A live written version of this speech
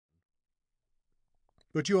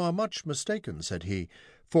"But you are much mistaken," said he,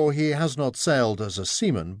 "for he has not sailed as a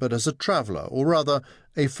seaman, but as a traveller, or rather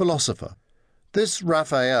a philosopher. This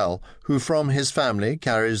Raphael, who from his family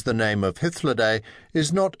carries the name of Hythloday,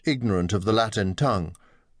 is not ignorant of the Latin tongue,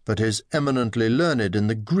 but is eminently learned in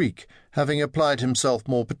the Greek, having applied himself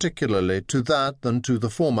more particularly to that than to the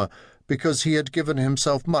former, because he had given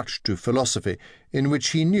himself much to philosophy, in which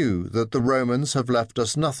he knew that the Romans have left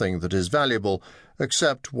us nothing that is valuable,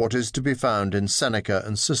 except what is to be found in Seneca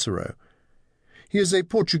and Cicero. He is a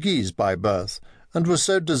Portuguese by birth, and was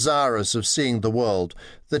so desirous of seeing the world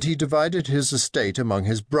that he divided his estate among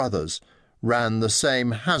his brothers, ran the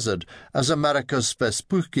same hazard as Americus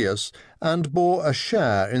Vespucius, and bore a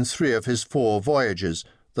share in 3 of his 4 voyages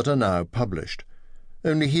that are now published.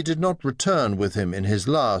 Only he did not return with him in his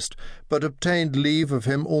last, but obtained leave of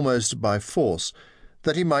him almost by force,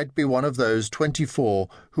 that he might be one of those 24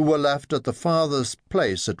 who were left at the farthest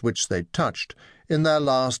place at which they touched, in their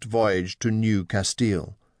last voyage to New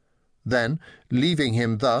Castile. Then, leaving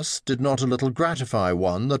him thus, did not a little gratify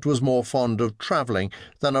one that was more fond of travelling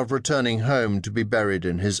than of returning home to be buried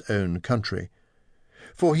in his own country.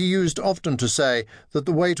 For he used often to say that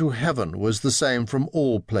the way to heaven was the same from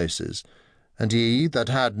all places, and he that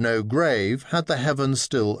had no grave had the heaven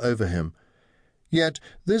still over him. Yet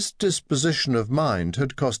this disposition of mind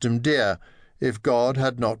had cost him dear, if God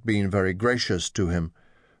had not been very gracious to him.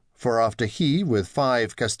 For after he, with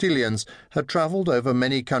 5 Castilians, had travelled over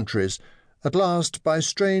many countries, at last, by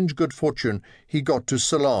strange good fortune, he got to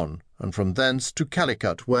Ceylon, and from thence to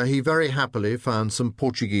Calicut, where he very happily found some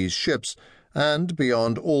Portuguese ships, and,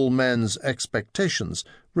 beyond all men's expectations,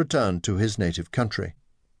 returned to his native country.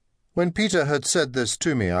 When Peter had said this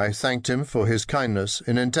to me, I thanked him for his kindness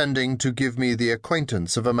in intending to give me the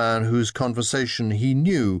acquaintance of a man whose conversation he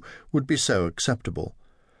knew would be so acceptable.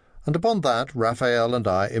 And upon that Raphael and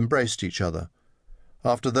I embraced each other.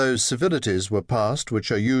 After those civilities were past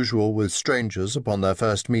which are usual with strangers upon their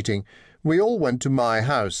first meeting, we all went to my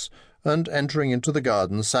house, and entering into the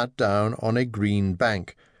garden sat down on a green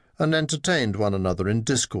bank, and entertained one another in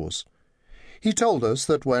discourse. He told us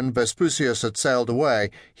that when Vespucius had sailed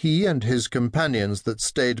away, he and his companions that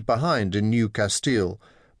stayed behind in New Castile,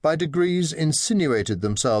 by degrees insinuated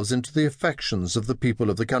themselves into the affections of the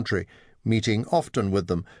people of the country, meeting often with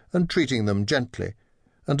them, and treating them gently,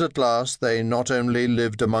 and at last they not only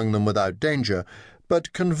lived among them without danger,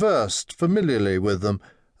 but conversed familiarly with them,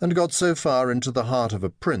 and got so far into the heart of a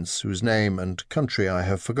prince, whose name and country I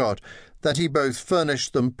have forgot, that he both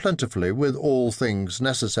furnished them plentifully with all things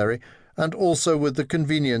necessary, and also with the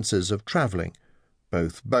conveniences of travelling,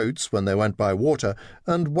 both boats when they went by water,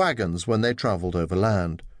 and waggons when they travelled over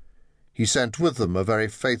land. He sent with them a very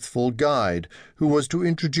faithful guide, who was to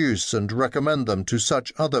introduce and recommend them to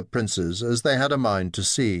such other princes as they had a mind to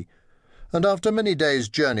see. And after many days'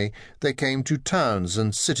 journey they came to towns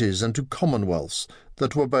and cities and to commonwealths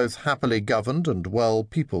that were both happily governed and well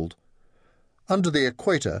peopled. Under the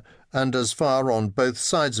equator, and as far on both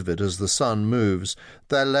sides of it as the sun moves,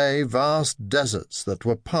 there lay vast deserts that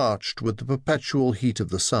were parched with the perpetual heat of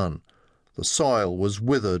the sun. The soil was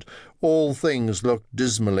withered, all things looked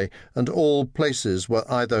dismally, and all places were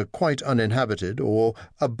either quite uninhabited or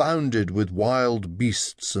abounded with wild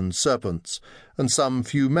beasts and serpents, and some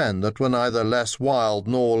few men that were neither less wild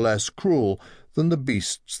nor less cruel than the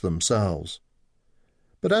beasts themselves.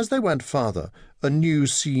 But as they went farther, a new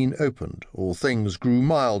scene opened, all things grew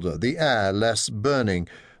milder, the air less burning,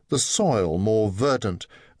 the soil more verdant,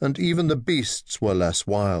 and even the beasts were less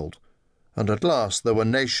wild. And at last there were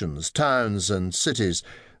nations, towns, and cities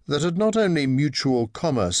that had not only mutual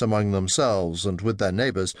commerce among themselves and with their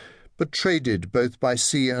neighbours, but traded both by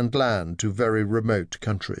sea and land to very remote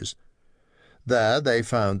countries. There they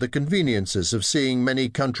found the conveniences of seeing many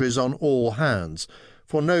countries on all hands,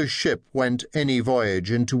 for no ship went any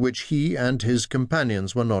voyage into which he and his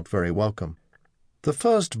companions were not very welcome. The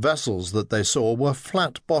first vessels that they saw were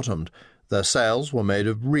flat-bottomed. Their sails were made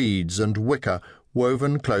of reeds and wicker,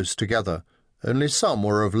 woven close together. Only some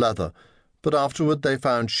were of leather, but afterward they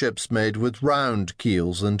found ships made with round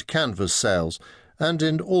keels and canvas sails, and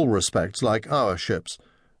in all respects like our ships,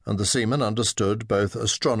 and the seaman understood both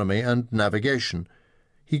astronomy and navigation.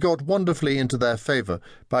 He got wonderfully into their favour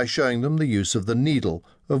by showing them the use of the needle,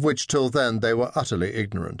 of which till then they were utterly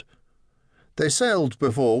ignorant. They sailed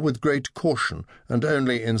before with great caution, and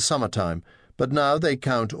only in summer-time, but now they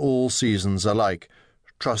count all seasons alike,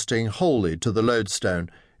 trusting wholly to the lodestone,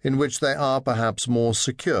 in which they are perhaps more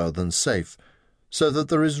secure than safe, so that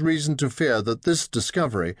there is reason to fear that this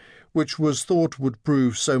discovery, which was thought would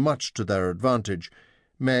prove so much to their advantage,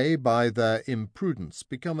 may, by their imprudence,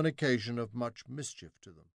 become an occasion of much mischief to them.